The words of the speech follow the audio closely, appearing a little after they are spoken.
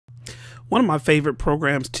One of my favorite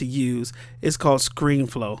programs to use is called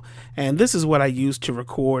Screenflow, and this is what I use to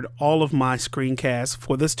record all of my screencasts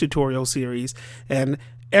for this tutorial series and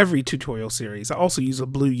every tutorial series. I also use a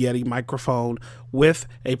Blue Yeti microphone with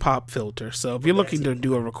a pop filter. So if you're looking to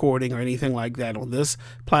do a recording or anything like that on this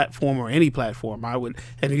platform or any platform, and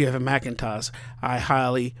if you have a Macintosh, I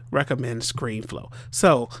highly recommend Screenflow.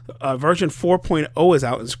 So version 4.0 is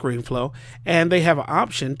out in Screenflow, and they have an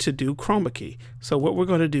option to do chroma key. So what we're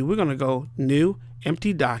going to do, we're going to go new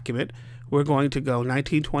empty document. We're going to go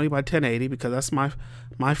 1920 by 1080 because that's my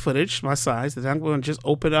footage, my size. And I'm going to just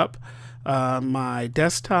open up my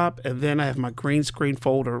desktop, and then I have my green screen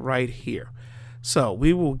folder right here. So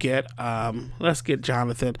we will get let's get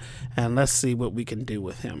Jonathan and let's see what we can do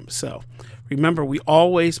with him. So remember, we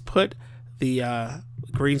always put the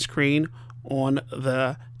green screen on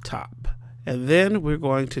the top, and then we're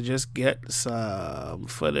going to just get some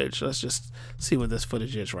footage. Let's just see what this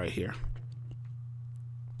footage is right here.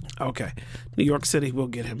 Okay, New York City, we'll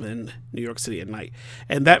get him in New York City at night.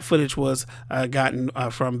 And that footage was gotten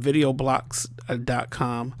from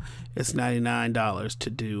videoblocks.com. It's $99 to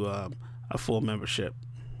do a full membership.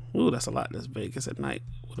 Ooh, that's a lot. That's Vegas at night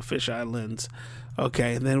with a fisheye lens.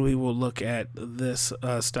 Okay, and then we will look at this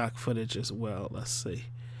stock footage as well. Let's see.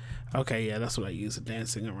 Okay, yeah, that's what I use,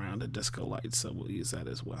 dancing around the disco lights, so we'll use that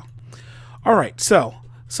as well. All right, so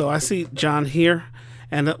I see John here.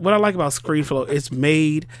 And what I like about Screenflow, it's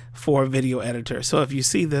made for a video editor. So if you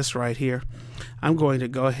see this right here, I'm going to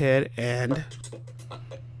go ahead and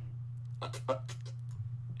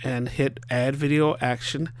hit add video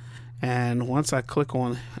action. And once I click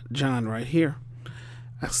on John right here,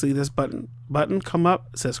 I see this button come up.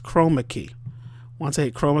 It says chroma key. Once I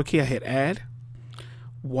hit chroma key, I hit add.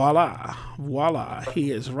 Voila,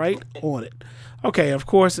 he is right on it. Okay, of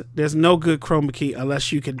course, there's no good chroma key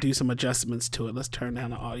unless you can do some adjustments to it. Let's turn down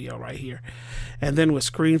the audio right here. And then with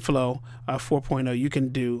Screenflow 4.0, you can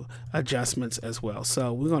do adjustments as well.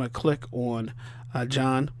 So we're going to click on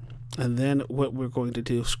John, and then what we're going to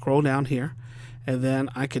do, scroll down here, and then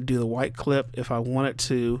I could do the white clip if I wanted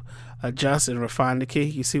to adjust and refine the key.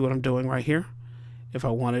 You see what I'm doing right here? If I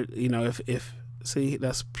wanted, you know, if see,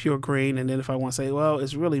 that's pure green, and then if I want to say, well,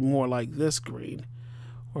 it's really more like this green,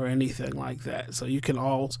 or anything like that. So you can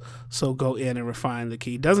also go in and refine the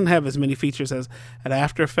key. It doesn't have as many features as an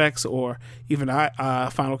After Effects or even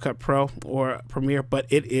Final Cut Pro or Premiere, but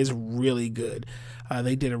it is really good.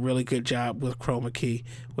 They did a really good job with chroma key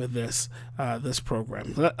with this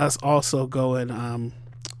program. Let us also go and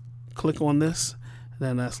click on this,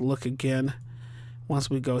 then let's look again. Once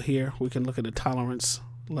we go here, we can look at the tolerance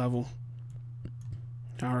level.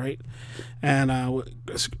 All right, and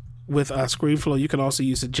with Screenflow, you can also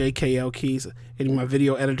use the JKL keys. Any of my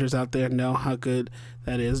video editors out there know how good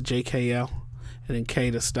that is, JKL, and then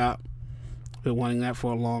K to stop. Been wanting that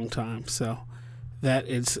for a long time, so that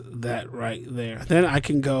is that right there. Then I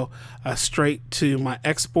can go straight to my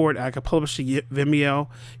export. I can publish to Vimeo,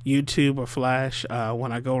 YouTube, or Flash.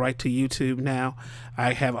 When I go right to YouTube now,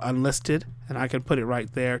 I have unlisted, and I can put it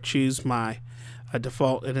right there, choose my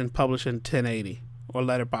default, and then publish in 1080 or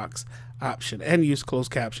letterbox option, and use closed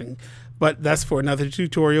caption. But that's for another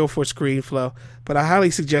tutorial for Screenflow. But I highly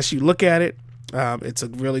suggest you look at it. It's a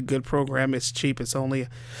really good program. It's cheap. It's only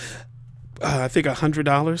I think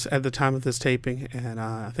 $100 at the time of this taping, and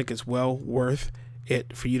I think it's well worth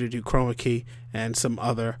it for you to do chroma key and some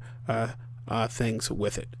other things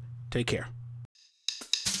with it. Take care.